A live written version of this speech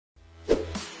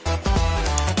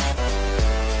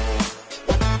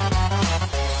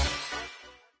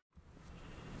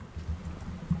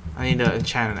to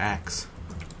enchant an axe.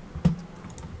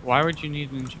 Why would you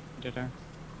need an enchanted axe?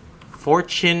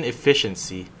 Fortune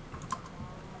efficiency.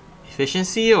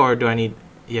 Efficiency, or do I need?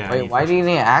 Yeah. Wait, why do you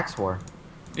need an axe for?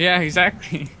 Yeah,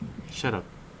 exactly. Shut up.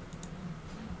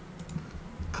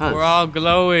 We're all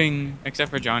glowing, except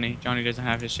for Johnny. Johnny doesn't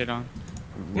have his shit on.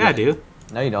 Yeah, I do.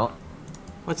 No, you don't.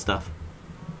 What stuff?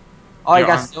 Oh, you Your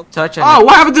got arm. silk touch. And Oh,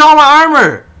 what happened to all my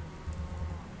armor?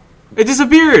 It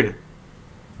disappeared.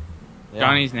 Yeah.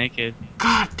 Johnny's naked.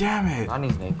 God damn it.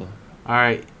 Johnny's naked.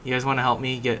 Alright, you guys want to help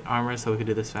me get armor so we can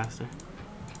do this faster?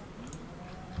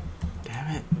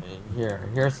 Damn it.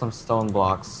 Here's some stone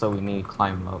blocks, so we need to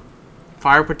climb up.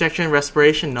 Fire protection,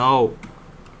 respiration, no.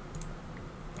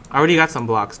 I already got some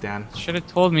blocks, Dan. Should have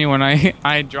told me when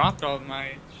I dropped all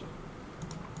my.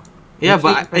 Yeah,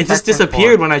 What but you it just protection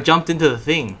disappeared for? when I jumped into the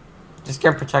thing. Just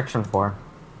get protection for.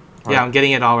 Yeah, I'm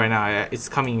getting it all right now. It's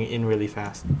coming in really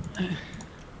fast.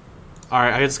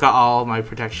 Alright, I just got all my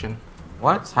protection.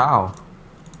 What? How?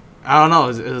 I don't know,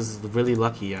 it was really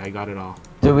lucky. I got it all.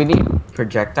 Do we need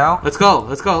projectile? Let's go,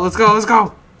 let's go, let's go, let's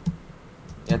go!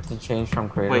 You have to change from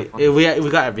creative. Wait, we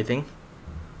got everything.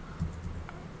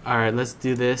 Alright, let's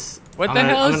do this. What the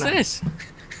hell is this?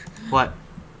 What?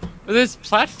 This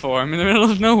platform in the middle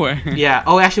of nowhere. Yeah,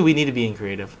 oh, actually, we need to be in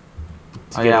creative.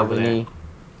 Oh yeah, we need.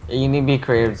 You need to be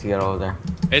creative to get over there.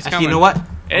 It's Actually, coming. you know what?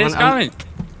 It's coming.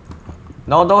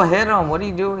 No, don't hit him. What are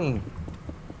you doing?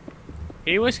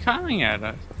 He was coming at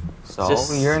us, So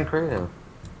Just- you're in creative.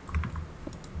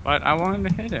 but I wanted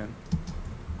to hit him.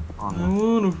 Oh,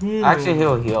 no. Actually,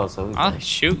 he'll heal. So we I'll can-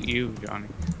 shoot you, Johnny.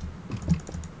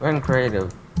 we're in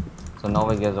creative, so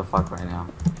nobody gives a fuck right now.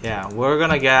 Yeah, we're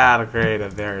gonna get out of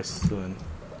creative very soon.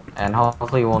 And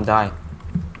hopefully you won't die.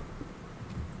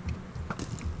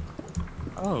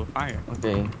 Oh, fire.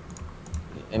 Okay.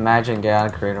 Imagine get out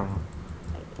of creative.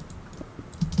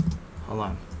 Hold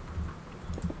on.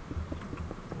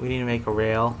 We need to make a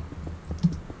rail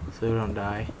so we don't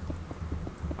die.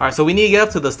 Alright, so we need to get up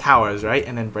to those towers, right?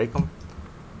 And then break them.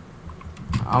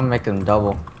 I'm making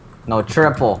double. No,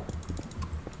 triple.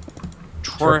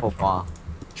 Triple bond.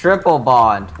 Triple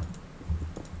bond.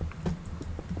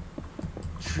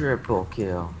 Triple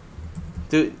kill.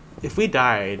 Dude, if we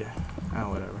died... Oh,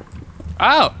 whatever.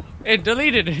 Oh, it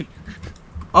deleted it.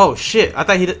 Oh, shit. I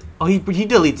thought he did... Oh, he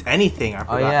deletes anything. I Oh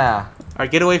forgot. yeah.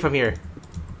 Alright, get away from here.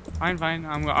 Fine, fine.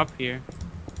 I'm up here.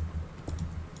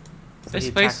 So This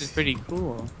he place attacks- is pretty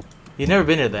cool. You've never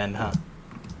been here then, huh?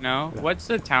 No? What's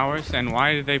the towers and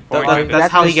why did they That- point that- like that's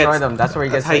this? how he destroy gets- them. That's where he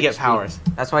That's gets. how you get XP. powers.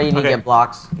 That's why you need Okay. to get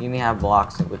blocks. You need to have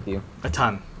blocks with you. A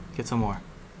ton. Get some more.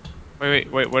 Wait,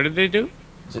 what did they do?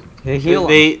 They heal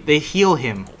They heal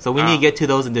him. So we need Ah. to get to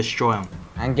those and destroy them.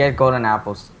 and get golden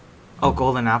apples. Oh,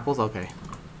 golden apples? Okay.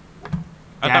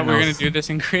 I Yeah, thought we were no. gonna do this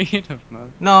in creative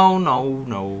mode. No, no,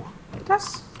 no.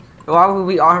 That's why would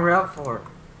we armor up for?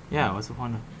 Yeah, what's the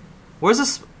point of... Where's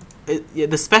this... yeah,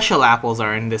 the special apples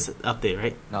are in this update,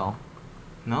 right? No.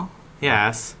 No?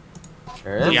 Yes.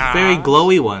 There The is. Yeah. very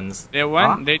glowy ones. They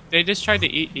won. They just tried to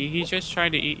eat you. He just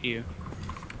tried to eat you.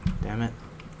 Damn it.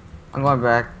 I'm going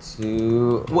back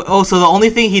to. Oh, so the only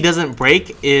thing he doesn't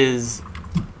break is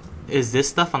this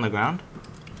stuff on the ground?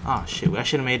 Oh shit, I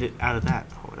should have made it out of that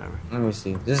or whatever. Let me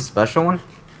see. This is a special one?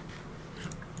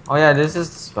 Oh yeah, this is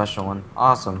the special one.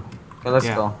 Awesome. Okay, let's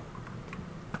Yeah. go.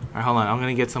 Alright, hold on. I'm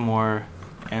gonna get some more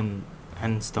end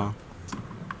stone.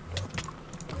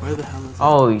 Where the hell is it?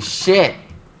 Holy shit.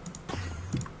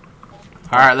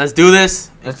 Alright, let's do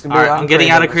this. Let's do Alright, it I'm on getting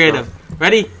out of creative. creative.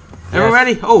 Ready? Everyone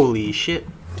ready? Holy shit.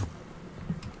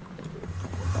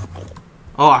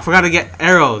 Oh, I forgot to get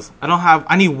arrows.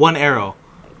 I need one arrow.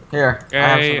 Here. I have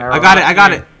some Okay, arrows. I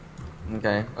got it.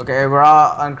 Okay. Okay, we're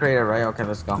all uncreative, right? Okay,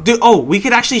 let's go. Dude, oh, we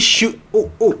could actually shoot.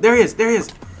 Oh, there he is.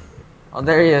 Oh,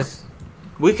 there he is.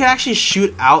 We could actually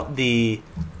shoot out the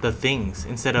things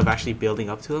instead of actually building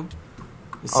up to them.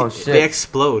 You see, Oh, shit. They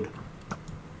explode.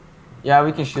 Yeah,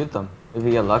 we can shoot them if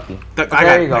we get lucky. I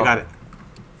There you go. got it.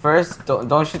 First,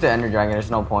 don't shoot the ender dragon. There's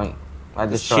no point. I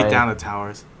Just destroy shoot it. down the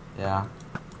towers. Yeah.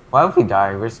 Why if we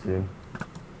die? We're screwed.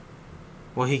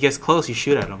 Well, he gets close, you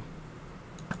shoot at him.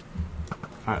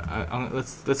 Alright,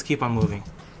 let's keep on moving.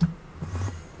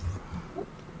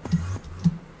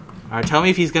 Alright, tell me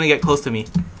if he's gonna get close to me.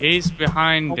 He's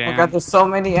behind Oh Dan. my god, there's so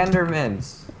many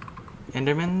endermans.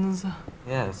 Endermans?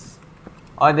 Yes.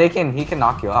 Oh, he can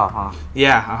knock you off, huh?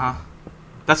 Yeah,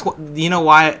 That's what. You know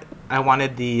why I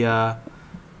wanted the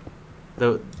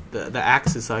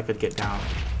axes so I could get down.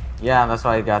 Yeah, that's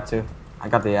why I got to. I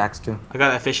got the axe too. I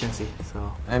got efficiency,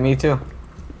 so And me too.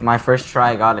 My first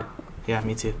try, I got it. yeah,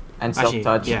 me too. And silk Actually,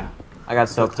 touch. yeah. I got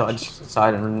silk touch, so I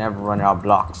never run out of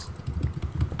blocks.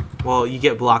 Well, you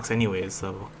get blocks anyways,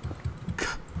 so.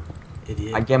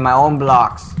 Idiot. I get my own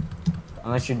blocks.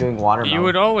 Unless you're doing watermelon. You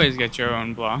would always get your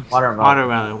own blocks.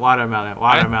 Watermelon.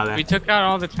 Watermelon. We took out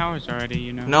all the towers already,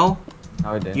 you know. No?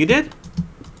 No, we didn't. You did?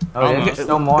 No, we didn't. Almost. There's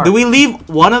no more. Do we leave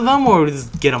one of them or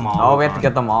just get them all? No, we have to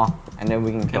get them all. And then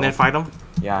we can kill And then them. fight them?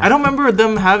 Yeah. I don't remember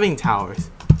them having towers.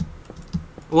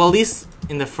 Well, at least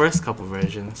in the first couple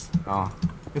versions. Oh.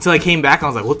 Until I came back, I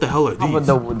was like, what the hell are these? How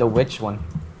about the witch one?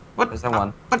 What? What's that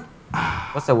one? What?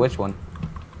 What's the witch one?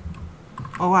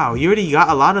 Oh, wow. You already got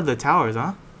a lot of the towers,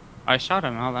 huh? I shot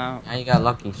him all out. Yeah, you got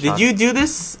lucky. Did you do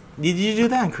this? Did you do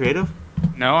that in creative?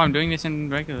 No, I'm doing this in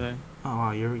regular. Oh,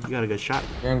 wow. You got a good shot.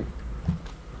 Come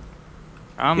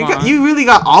on. You really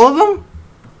got all of them?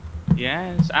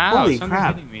 Yes. Ow, Holy something's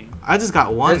crap. hitting me. I just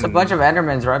got one. There's a bunch of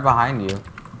endermans right behind you.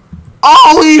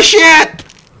 Holy shit!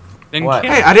 Then What?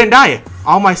 kill. Hey, I didn't die.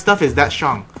 All my stuff is that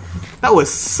strong. That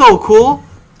was so cool.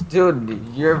 Dude,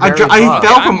 you're I very I buff.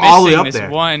 fell I'm from all the way missing up this there.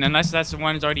 one, unless that's the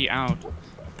one that's already out.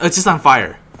 It's just on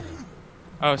fire.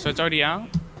 Oh, so it's already out?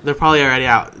 They're probably already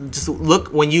out. Just look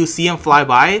when you see them fly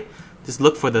by. Just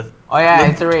look for the. Oh yeah, look-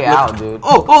 it's already look- out, dude.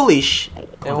 Oh, holy sh!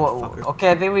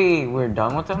 Okay, I think we're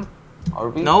done with him. Are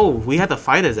we? No, we had to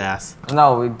fight his ass.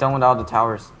 No, we're done with all the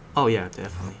towers. Oh yeah,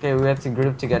 definitely. Okay, we have to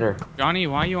group together. Johnny,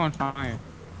 why are you on fire?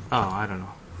 Oh, I don't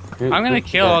know. I'm gonna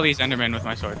kill all these endermen with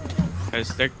my sword.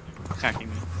 Because they're attacking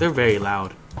me. They're very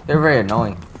loud. They're very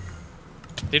annoying.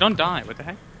 They don't die, what the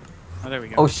heck? Oh, there we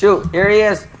go. Oh shoot, here he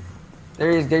is.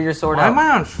 There he is. Get your sword Why out. am I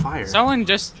on fire? Someone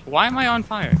just... Why am I on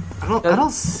fire? I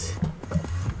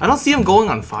don't see him going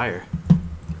on fire.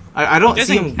 I don't He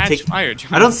see doesn't him catch take. fire,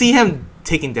 Johnny. I don't see him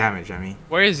taking damage. I mean,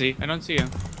 Where is he? I don't see him.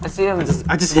 I see him.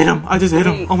 I just hit him. I just hit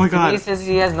him. Oh my He god. says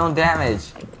he has no damage.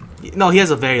 No, he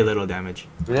has a very little damage.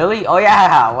 Really? Oh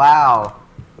yeah! Wow.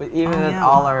 But even Oh, with yeah.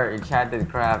 all our enchanted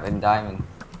crab and diamond.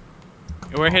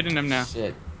 We're hitting him now.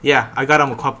 Shit. Yeah, I got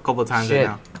him a couple times Shit.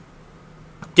 right now.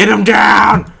 Get him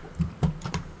down!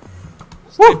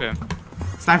 Snipe Woo! him.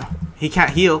 Sniper. He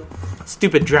can't heal.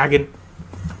 Stupid dragon.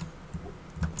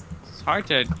 It's hard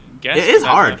to guess. It is that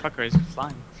hard. motherfucker is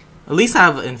flying. At least I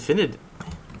have infinite.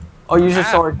 Oh, use your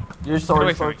Ah. sword. Your Get away sword, from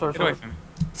me. sword, sword, Get away sword. from me.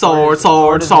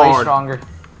 Sword. is way stronger.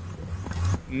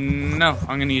 No,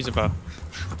 I'm gonna use a bow.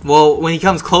 Well, when he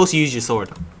comes close, you use your sword.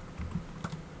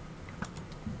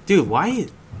 Dude, why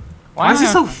is Why he am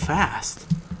I so on- fast?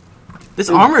 This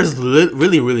Dude. armor is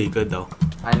really, really good though.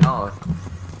 I know.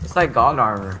 It's like god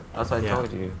armor. That's what I Yeah.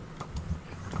 told you.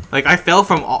 Like I fell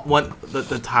from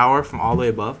the tower from all the way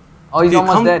above. Oh, he's Dude,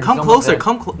 almost come dead. come He's almost closer. dead.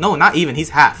 Come no, not even. He's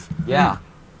half. Yeah.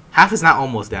 Half is not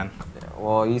almost done.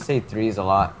 Well, you say 3 is a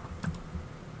lot.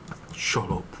 Shut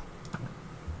up.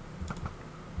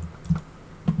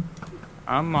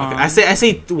 I'm on. Okay, I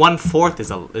say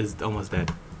 1/4 is almost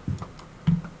dead.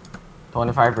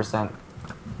 25%.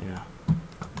 Yeah.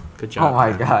 Good job. Oh my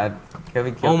man. god. Can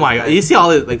we kill Oh my this god. guy? You see all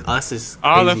the like us is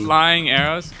All the crazy. flying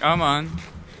arrows. Come on.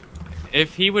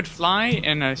 If he would fly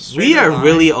in a straight We are line,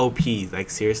 really OP. Like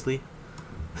seriously.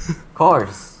 Of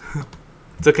course.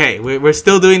 It's okay. We're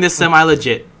still doing this semi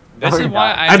legit. This No, is you're why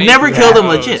not. I I've made never these killed him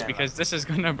arrows, legit. because this is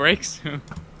gonna break soon.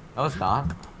 No, it's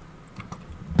not.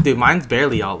 Dude, mine's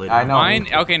barely all lit. I know. Mine,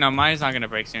 okay, no, mine's not gonna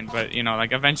break soon, but you know,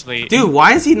 like eventually. Dude,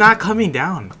 why is he not coming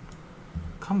down?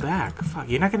 Come back. Fuck,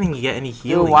 you're not gonna get any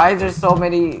healing. Dude, why is there so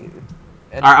many...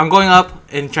 Alright, I'm going up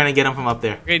and trying to get him from up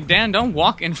there. Okay, Dan, don't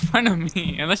walk in front of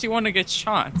me unless you want to get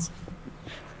shot.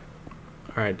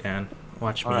 Alright, Dan.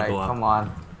 Watch me Alright, go up. come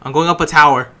on. I'm going up a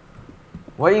tower.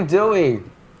 What are you doing?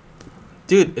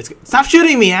 Dude, stop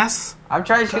shooting me, ass! I'm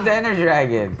trying to shoot the Ender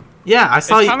Dragon. Yeah, I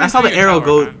saw It's you, coming I saw the through your arrow tower,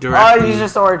 go man. Oh, directly. use your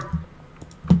sword.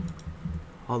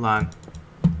 Hold on.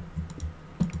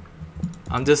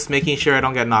 I'm just making sure I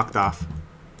don't get knocked off.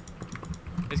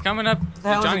 It's coming up. What the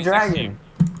hell is a Johnny's next to dragon? you.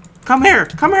 Come here!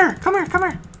 Come here! Come here! Come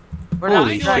here! We're Why not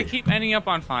Holy do I shit. keep ending up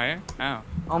on fire? Ow.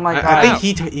 Oh my god. I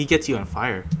think he gets you on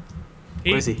fire.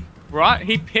 He Where is he?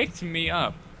 He picked me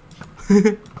up.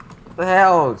 What the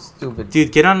hell, stupid.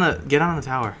 Dude, get on the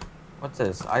tower. What's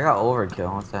this? I got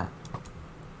overkill. What's that?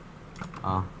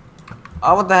 Oh.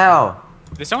 Oh, what the hell?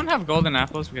 Does someone have golden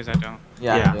apples? Because I don't.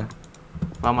 Yeah, Yeah. I do.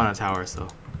 I'm on a tower, so.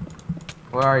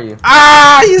 Where are you?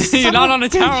 Ah! You You're son not of on a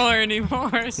bitch. tower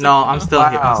anymore. so- No, I'm still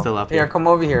here. I'm Wow. still up Here, here. come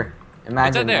over here. It's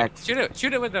Imagine up there. X. Shoot it.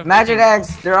 Shoot it with the. Magic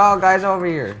X. They're all guys over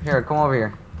here. Here, come over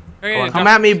here. Okay, Go on. Come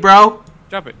drop, at me, bro.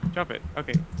 drop it. Drop it.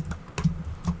 Okay.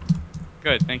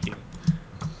 Good. Thank you.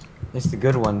 It's the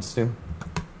good ones too.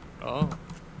 Oh.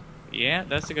 Yeah,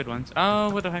 that's the good ones. Oh,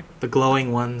 what the heck? The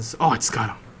glowing ones. Oh, I just got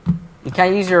him. You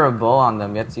can't use your bow on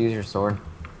them. You have to use your sword.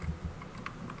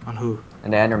 On who?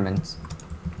 And the Endermans.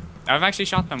 I've actually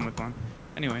shot them with one.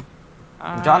 Anyway.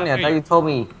 Johnny, I thought you told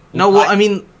me. No, well, I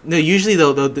mean, no, usually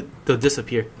they'll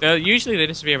disappear. Usually they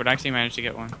disappear, but I actually managed to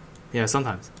get one. Yeah,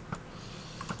 sometimes.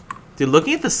 Dude,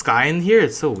 looking at the sky in here,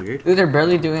 it's so weird. Dude, they're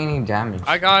barely doing any damage.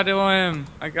 I got him.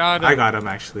 I got him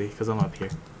Actually, because I'm up here.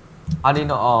 How do you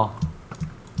know? Oh.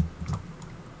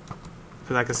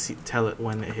 Because I can tell it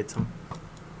when it hits him.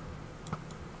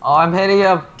 Oh, I'm hitting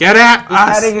him. Get at He's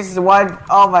us! hitting his one.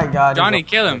 Oh my god. Johnny,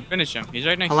 kill him. Finish him. He's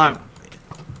right next Hold to on. you.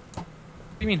 What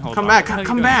do you mean hold Come on? back, What the hell are you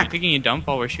come doing? back. You taking a dump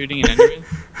while we're shooting an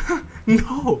enderman?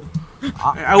 No!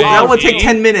 That would take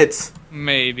 10 minutes.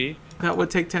 Maybe. That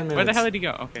would take 10 minutes. Where the hell did he go?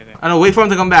 Okay, there. I don't know, wait for him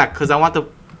to come back, because I want the...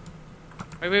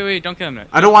 Wait, don't kill him.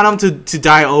 I don't want him to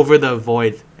die over the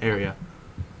void area.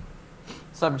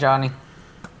 What's up, Johnny?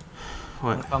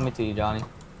 What? I'm coming to you, Johnny.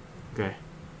 Okay.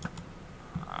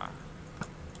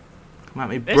 Come on,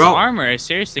 me, This bro. armor is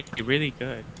seriously really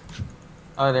good.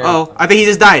 Oh, there. Oh, I think he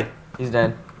just died. He's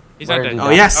dead. He's Where not did dead. he Oh,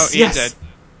 die? yes, Oh, he's yes. dead.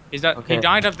 He's dead. Okay. He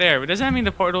died up there, but doesn't that mean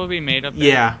the portal will be made up there?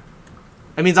 Yeah.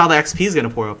 That means all the XP is going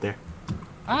to pour up there.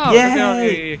 Oh, look at all the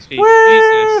Yay! XP.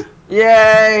 Woo! Jesus.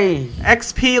 Yay!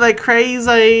 XP like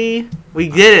crazy. We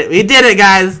did it. We did it,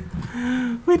 guys.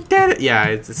 We did it. Yeah,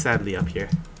 it's sadly up here.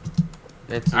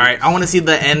 It's, All right, I want to see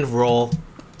the end roll.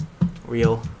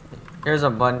 Reel. Here's a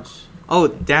bunch. Oh,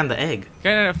 damn the egg.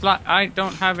 I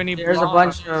don't have any Here's a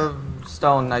blocks. bunch of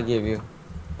stone I gave you.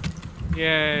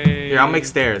 Yay. Here, I'll make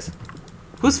stairs.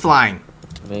 Who's flying?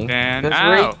 Me. Dan, Just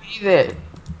ow. read it.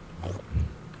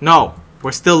 No,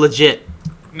 we're still legit.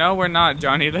 No, we're not,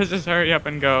 Johnny. Let's just hurry up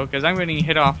and go, because I'm getting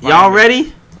hit off. by Y'all enderman.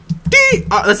 ready?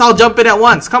 Let's all jump in at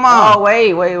once. Come on. Oh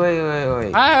wait.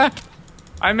 Ah!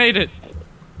 I made it.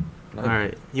 All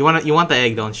right. You want the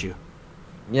egg, don't you?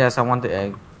 Yes, I want the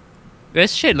egg.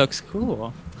 This shit looks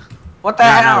cool. What the Yeah,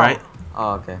 I hell? know, right?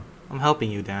 Oh, okay. I'm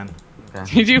helping you, Dan. Okay.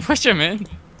 Did you push him in?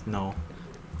 No.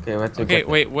 Okay, what's it? Okay,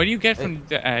 wait. What do you get from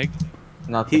the egg?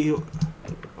 Nothing.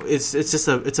 It's just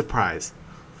a prize.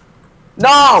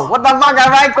 No! What the fuck? I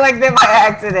right clicked it by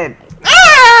accident.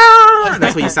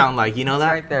 That's what you sound like. You know It's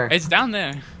that? right there. It's down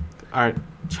there. All right.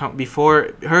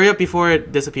 Hurry up before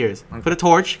it disappears. Put a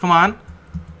torch. Come on.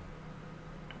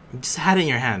 You just had it in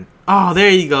your hand. Oh, there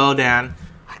you go, Dan.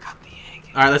 I got the egg.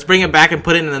 All right, let's bring it back and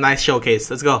put it in a nice showcase.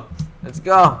 Let's go. Let's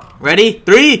go. Ready?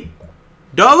 3,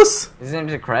 2, Isn't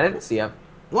it the credits? Yep.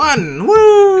 1.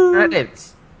 Woo!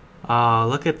 Credits. Oh,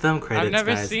 look at them credits, I've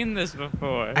never guys. seen this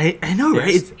before. I know,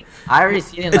 right? I already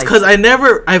seen it. It's because I've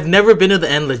never been to the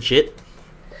end legit.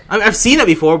 I've seen it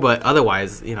before, but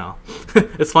otherwise, you know,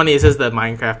 it's funny. It says the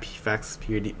Minecraft facts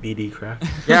BD craft.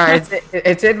 Yeah,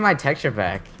 it's in my texture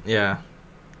pack. Yeah.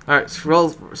 All right, scroll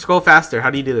faster. How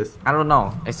do you do this? I don't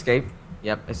know. Escape.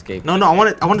 Yep, escape. No, I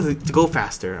wanted to go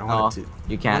faster. I wanted to.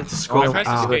 You I can't. wanted to scroll. I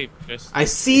pressed escape. Just I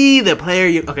see the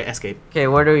player. Okay, escape. Okay,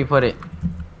 where do we put it?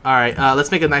 All right,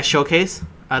 let's make a nice showcase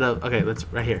out of. Okay, let's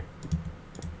right here.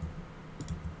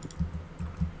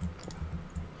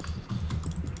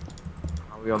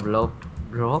 Are we gonna blow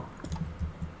up?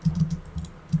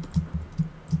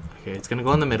 Okay, it's gonna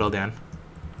go in the middle, Dan.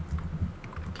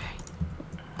 Okay.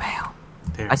 Bam.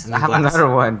 There. I and then have glass.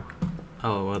 another one.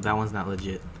 Oh well, that one's not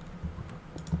legit.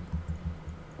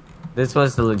 This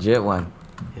was the legit one.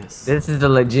 Yes. This is the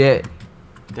legit.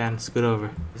 Dan, scoot over.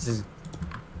 This is.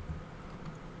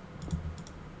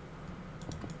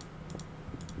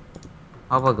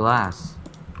 How about glass?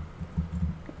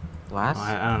 Glass? Oh,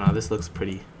 I don't know. This looks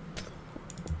pretty.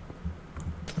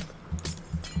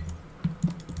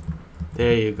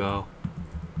 There you go.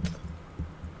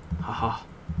 Haha.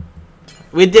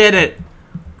 We did it!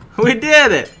 We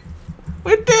did it!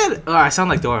 We did it! Oh, I sound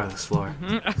like Dora on this floor.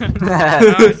 no,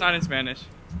 it's not in Spanish.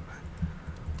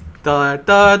 Da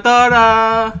da da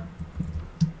da.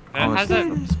 That has that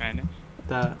in Spanish.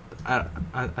 Da.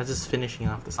 I just finishing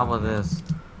off the How song. about this?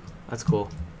 That's cool.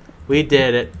 We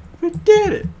did it. We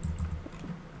did it.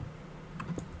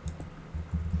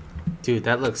 Dude,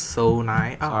 that looks so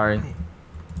nice. Oh, Sorry. hey.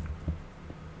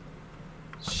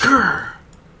 Grr.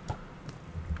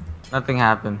 Nothing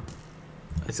happened.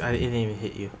 It didn't even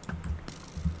hit you.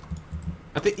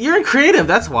 I think you're in creative.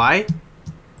 That's why.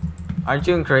 Aren't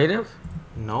you in creative?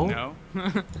 No. No.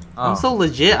 Oh. I'm so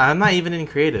legit. I'm not even in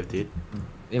creative, dude.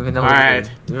 Even though Alright.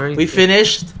 We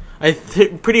finished.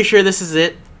 Pretty sure this is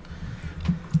it.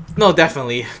 No,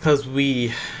 definitely, because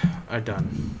we are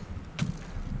done.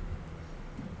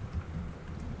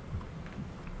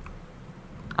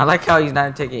 I like how he's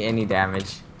not taking any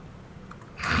damage.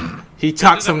 He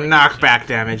took some knockback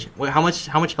damage. Wait, how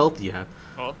much health do you have?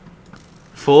 Oh.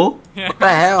 Full? Yeah. What the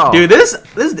hell? Dude,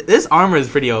 this armor is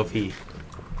pretty OP.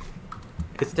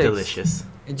 It's delicious.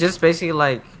 It's just basically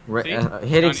like See? hitting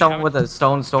Johnny, someone how with a stone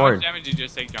How much sword. damage did you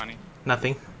just take, Johnny?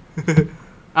 Nothing.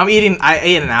 I'm eating. I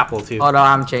ate an apple too. Hold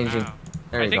on, I'm changing. Ow.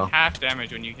 There I you take go. half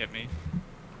damage when you hit me.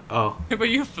 Oh, But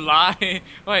you fly.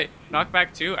 Wait,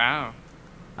 knockback 2? Ow.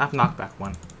 I have knockback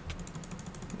 1.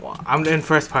 Well, I'm in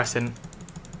first person.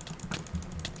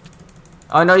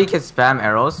 Oh no, you can spam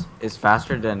arrows. It's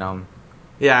faster than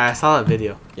Yeah, I saw that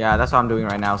video. Yeah, that's what I'm doing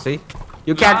right now. See,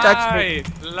 you can't touch me.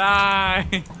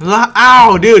 Lie.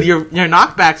 Ow, dude, your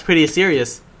knockback's pretty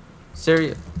serious.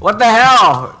 Serious? What the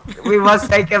hell? We must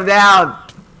take him down.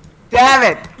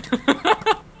 Damn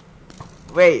it!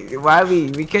 Wait, why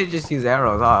we could just use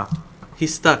arrows, huh?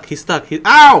 He's stuck. He's stuck.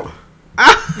 Ow!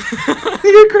 Ow!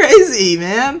 You're crazy,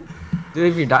 man.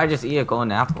 Dude, if you die, just eat a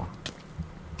golden apple.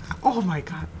 Oh my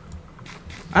god.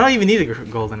 I don't even need a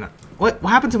golden. What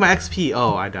happened to my XP?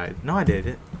 Oh, I died. No, I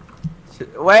didn't.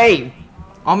 Wait!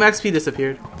 All my XP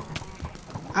disappeared.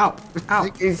 Ow! Ow!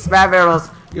 These spam arrows.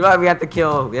 You know what? We have to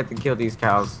kill these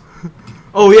cows.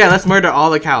 Oh yeah, let's murder all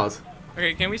the cows.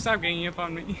 Okay, can we stop ganging up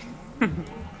on me?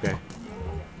 Okay.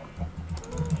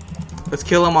 Let's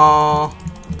kill them all.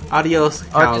 Adios,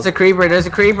 cows. Oh, there's a creeper. There's a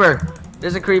creeper.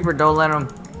 There's a creeper. Don't let him.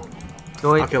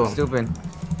 Go I'll kill him. Stupid.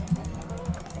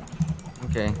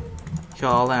 Okay. Kill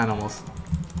all the animals.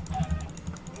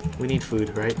 We need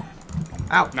food, right?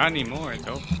 Ow! Not anymore, it's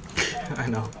over. I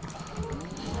know.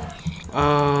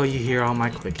 Oh, you hear all my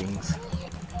clickings.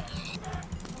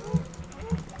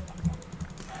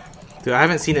 Dude, I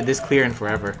haven't seen it this clear in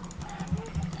forever.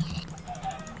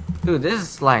 Dude, this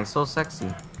is like so sexy.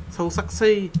 So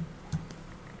sexy.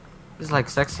 This is like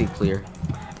sexy clear.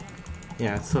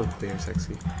 Yeah, it's so clear,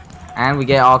 sexy. And we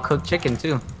get all cooked chicken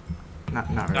too. Not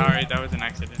really. Sorry, that was an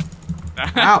accident.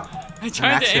 Ow! I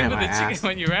tried to aim accident, for the my chicken ass.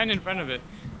 when you ran in front of it.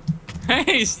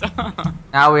 Hey, stop!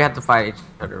 Now we have to fight each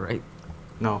other, right?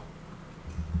 No.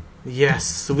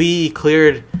 Yes, we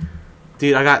cleared.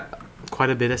 Dude, I got quite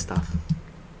a bit of stuff.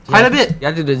 Quite a bit. You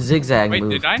have to do the zigzag Wait,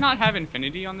 move. did I not have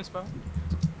infinity on this bow?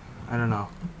 I don't know.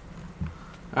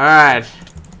 Alright.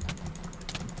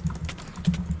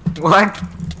 What?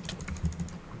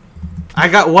 I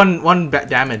got one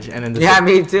damage and then this Yeah,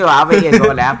 me too. I'll be a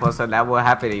golden apple, so that won't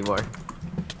happen anymore.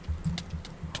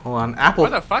 Hold on. Apple.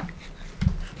 What the fuck?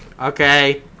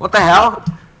 Okay. What the hell?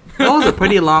 That was a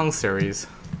pretty long series.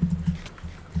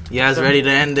 You guys ready to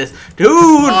end this? Dude,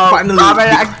 Oh, finally.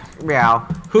 meow.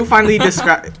 Who finally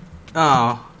described?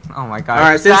 Oh. Oh my god.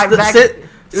 Alright, Dude,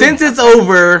 since it's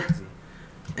over,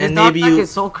 and maybe you.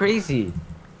 It's so crazy.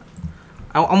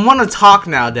 I want to talk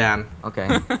now, Dan.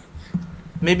 Okay.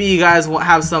 Maybe you guys will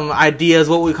have some ideas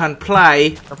what we can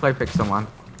play. I'll play pick someone.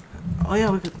 Oh yeah,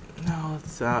 we could. No,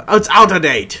 it's it's out of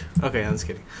date. Okay, I'm just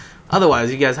kidding.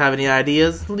 Otherwise, you guys have any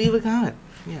ideas? Leave a comment.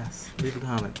 Yes, leave a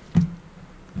comment.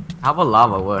 How about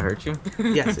lava? Will it hurt you?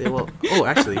 Yes, it will. Oh,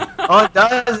 actually. Oh, it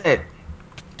does it?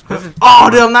 Oh,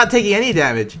 dude, I'm not taking any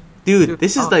damage. Dude,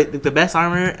 this is oh. like the best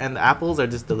armor, and the apples are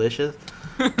just delicious.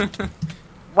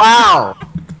 Wow.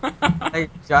 Like,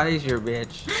 Johnny's your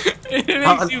bitch. It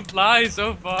makes you fly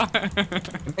so far.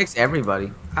 It makes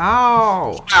everybody.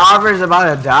 Ow! My armor's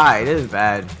about to die. It is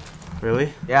bad.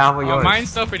 Really? Yeah, how about Oh, yours? mine's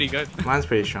still pretty good. Mine's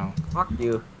pretty strong. Fuck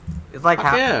you. It's like Fuck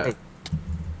half. yeah. Hey.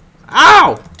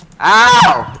 Ow!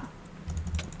 Ow!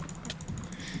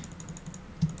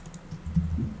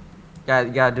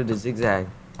 You gotta do the zigzag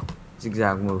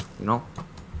move, you know?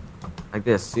 Like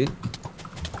this, see?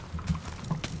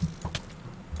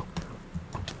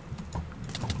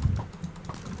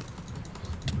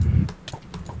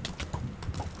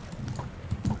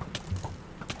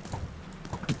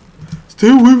 Stay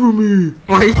away from me!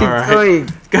 What are you Alright. doing?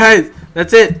 Guys,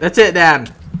 that's it. That's it,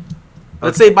 Dan.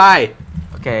 Let's say bye.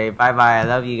 Okay, bye bye. I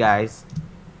love you guys.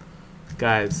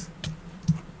 Guys.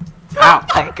 Ow!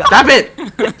 my God. Stop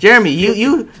it! Jeremy,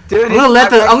 you Dude, I'm gonna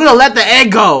let the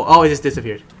egg go! Oh, it just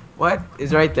disappeared. What?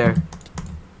 It's right there.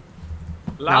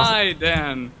 Lie,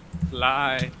 Dan.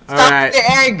 Lie. Stop Alright.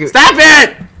 the egg! Stop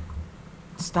it!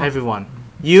 Stop. Everyone.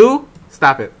 You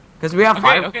stop it. Because we have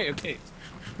Okay, fire. okay.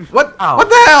 What Ow. what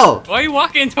the hell? Why are you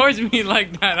walking towards me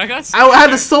like that? I got I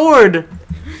had a sword.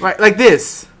 Right, like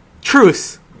this.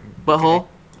 Truce. Butthole.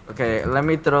 Okay, let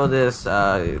me throw this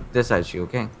this at you,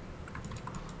 okay?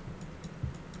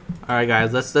 Alright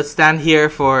guys, let's stand here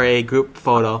for a group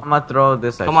photo. I'm gonna throw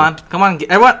this at Come you. on,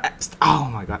 everyone. Oh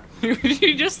my god.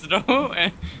 you just throw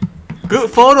and Group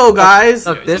photo, guys.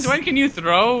 Look, this. Since when can you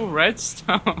throw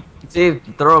redstone? See,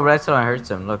 throw redstone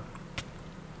hurts him. Look.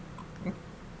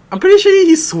 I'm pretty sure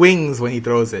he swings when he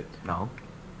throws it. No.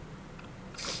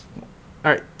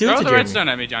 Alright, do it Throw to the Jeremy. redstone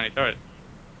at me, Johnny. Throw it.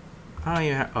 I don't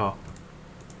even have. Oh,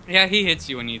 Yeah, he hits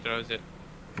you when he throws it.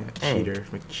 yeah, Hey. cheater,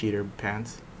 with cheater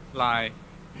pants. Lie.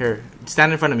 Here,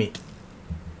 stand in front of me.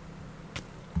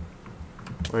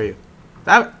 Where are you?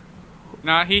 That.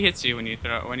 No, he hits you when you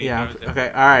throw Yeah. throws it. Okay.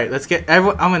 All right. Let's get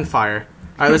everyone. I'm in fire.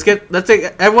 All right. Let's take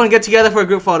everyone get together for a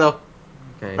group photo.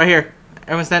 Okay. Right here.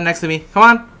 Everyone stand next to me. Come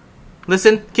on.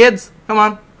 Listen, kids. Come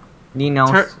on.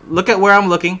 Ninos. Look at where I'm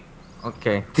looking.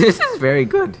 Okay. This is very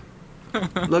good.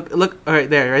 Look. All right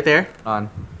there. Right there. On.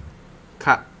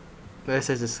 This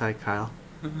is just like Kyle.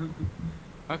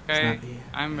 Okay, It's not-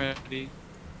 I'm ready.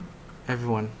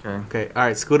 Everyone. Okay. Okay. All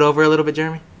right. Scoot over a little bit,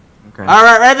 Jeremy. Okay. All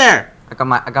right. Right there. I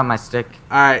got my stick.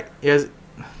 All right. Yes.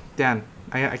 Dan.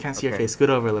 I can't see your Okay. face. Scoot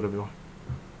over a little bit more.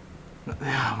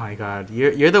 Oh my God.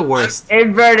 You're the worst.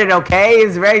 Inverted, okay?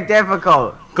 It's very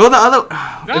difficult. Go the other.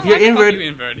 No, If you're I can fuck you inverted.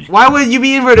 inverted. Why would you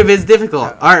be inverted if it's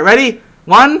difficult? All right. Ready?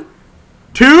 1,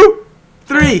 2,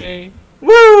 3. Okay.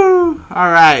 Woo!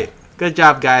 All right. Good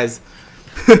job, guys.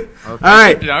 All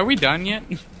right. Are we done yet?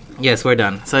 Yes, we're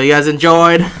done. So you guys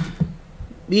enjoyed.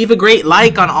 Leave a great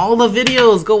like on all the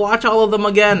videos. Go watch all of them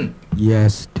again.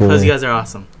 Yes, do Because it. you guys are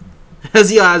awesome.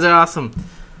 Because you guys are awesome.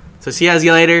 So see you guys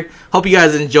later. Hope you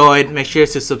guys enjoyed. Make sure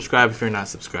to subscribe if you're not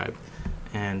subscribed.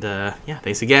 And yeah,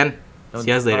 thanks again. See you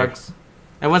guys later. Bugs.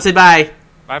 Everyone say bye.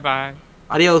 Bye bye.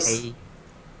 Adios. Hey.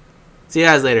 See you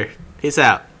guys later. Peace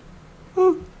out.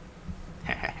 Woo.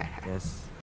 Yes.